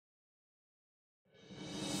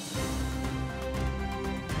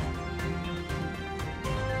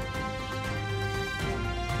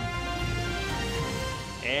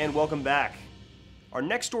And welcome back. Our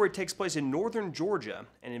next story takes place in northern Georgia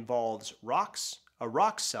and involves rocks, a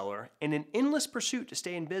rock seller, and an endless pursuit to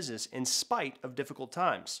stay in business in spite of difficult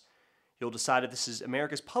times. You'll decide if this is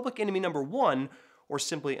America's public enemy number one or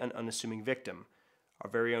simply an unassuming victim. Our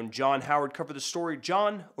very own John Howard covered the story.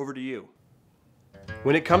 John, over to you.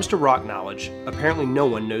 When it comes to rock knowledge, apparently no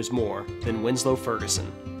one knows more than Winslow Ferguson,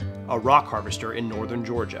 a rock harvester in northern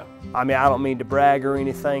Georgia. I mean, I don't mean to brag or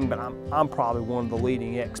anything, but I'm probably one of the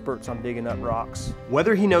leading experts on digging up rocks.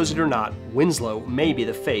 Whether he knows it or not, Winslow may be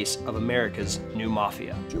the face of America's new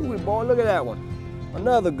mafia. Chewy boy, look at that one.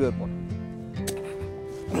 Another good one.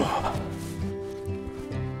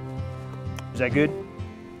 Is that good?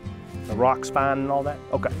 The rock's fine and all that?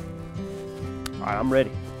 Okay. All right, I'm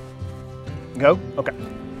ready. Go? Okay.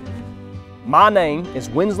 My name is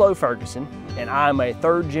Winslow Ferguson, and I'm a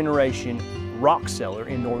third-generation rock seller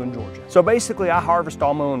in northern Georgia. So basically, I harvest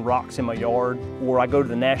all my own rocks in my yard, or I go to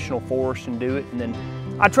the national forest and do it, and then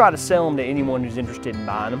I try to sell them to anyone who's interested in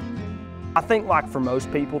buying them. I think like for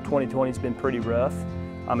most people, 2020's been pretty rough.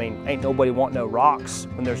 I mean, ain't nobody want no rocks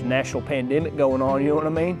when there's a national pandemic going on, you know what I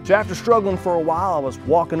mean? So after struggling for a while, I was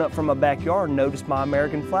walking up from my backyard and noticed my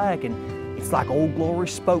American flag, and it's like Old Glory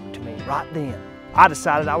spoke to me right then. I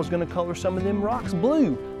decided I was gonna color some of them rocks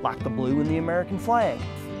blue, like the blue in the American flag.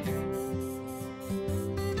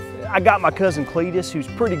 I got my cousin Cletus, who's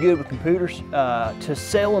pretty good with computers, to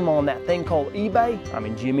sell them on that thing called eBay. I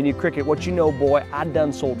mean, Jiminy Cricket, what you know, boy, I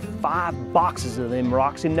done sold 5 boxes of them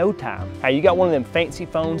rocks in no time. Hey, you got one of them fancy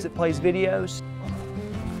phones that plays videos?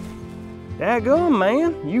 Daggone,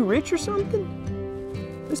 man, you rich or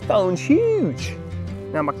something? This phone's huge.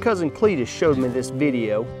 Now, my cousin Cletus showed me this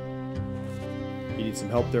video. You need some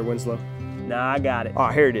help there, Winslow? Nah, I got it. Oh,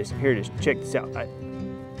 here it is, check this out.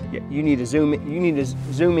 Yeah, you need to zoom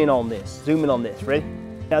in on this. Zoom in on this, ready?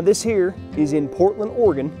 Now this here is in Portland,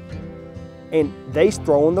 Oregon, and they's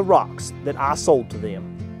throwing the rocks that I sold to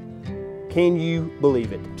them. Can you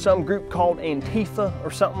believe it? Some group called Antifa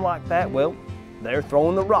or something like that, well, they're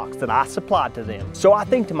throwing the rocks that I supplied to them. So I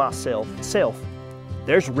think to myself,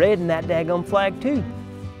 there's red in that daggum flag too.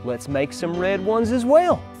 Let's make some red ones as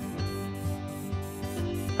well.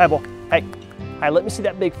 Hey boy, hey, let me see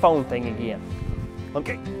that big phone thing again.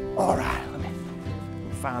 Okay, all right, let me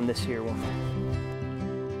find this here one.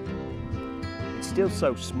 It's still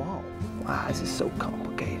so small. Why is this so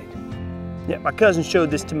complicated? Yeah, my cousin showed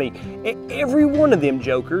this to me. Every one of them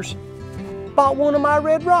jokers bought one of my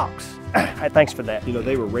red rocks. Hey, thanks for that. You know,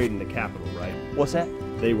 they were raiding the Capitol, right? What's that?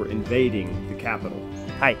 They were invading the Capitol.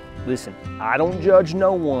 Hey, listen, I don't judge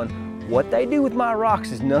no one. What they do with my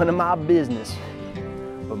rocks is none of my business.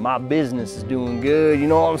 But my business is doing good, you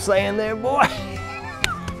know what I'm saying there, boy?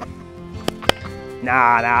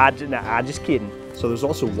 Nah, just kidding. So there's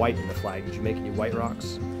also white in the flag. Did you make any white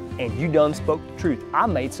rocks? And you done spoke the truth. I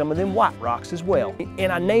made some of them white rocks as well. And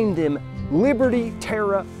I named them Liberty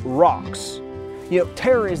Terra Rocks. You know,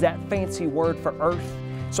 Terra is that fancy word for earth,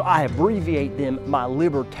 so I abbreviate them my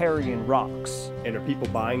Libertarian Rocks. And are people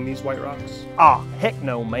buying these white rocks? Oh, heck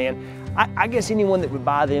no, man. I guess anyone that would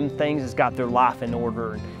buy them things has got their life in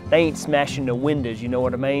order and they ain't smashing the windows, you know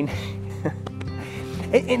what I mean?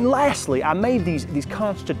 And lastly, I made these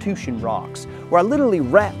Constitution rocks, where I literally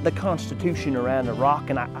wrap the Constitution around a rock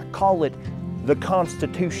and I call it the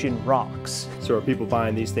Constitution Rocks. So are people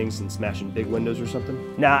buying these things and smashing big windows or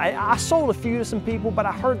something? Now, I sold a few to some people, but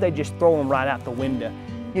I heard they just throw them right out the window.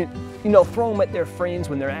 You know, throw them at their friends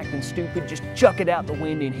when they're acting stupid, just chuck it out the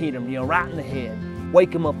window and hit them, you know, right in the head.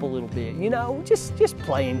 Wake them up a little bit, you know, just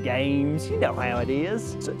playing games, you know how it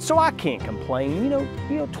is. So I can't complain, you know,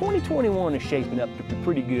 2021 is shaping up to be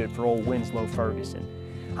pretty good for old Winslow Ferguson.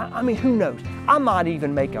 I mean, who knows? I might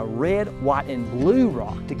even make a red, white, and blue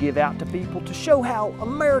rock to give out to people to show how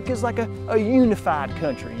America's like a unified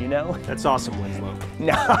country, you know? That's awesome, Winslow.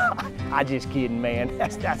 Nah, I just kidding, man.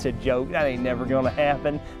 That's a joke. That ain't never gonna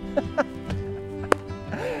happen.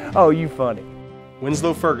 Oh, you funny.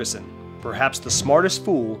 Winslow Ferguson, perhaps the smartest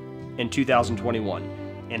fool in 2021,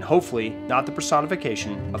 and hopefully not the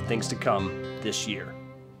personification of things to come this year.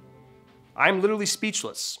 I'm literally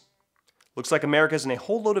speechless. Looks like America's in a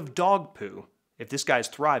whole load of dog poo if this guy's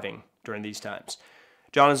thriving during these times.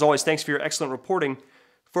 John, as always, thanks for your excellent reporting.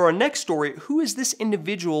 For our next story, who is this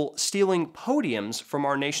individual stealing podiums from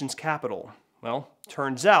our nation's capital? Well,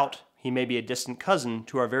 turns out he may be a distant cousin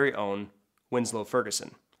to our very own Winslow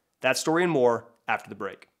Ferguson. That story and more after the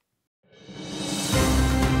break.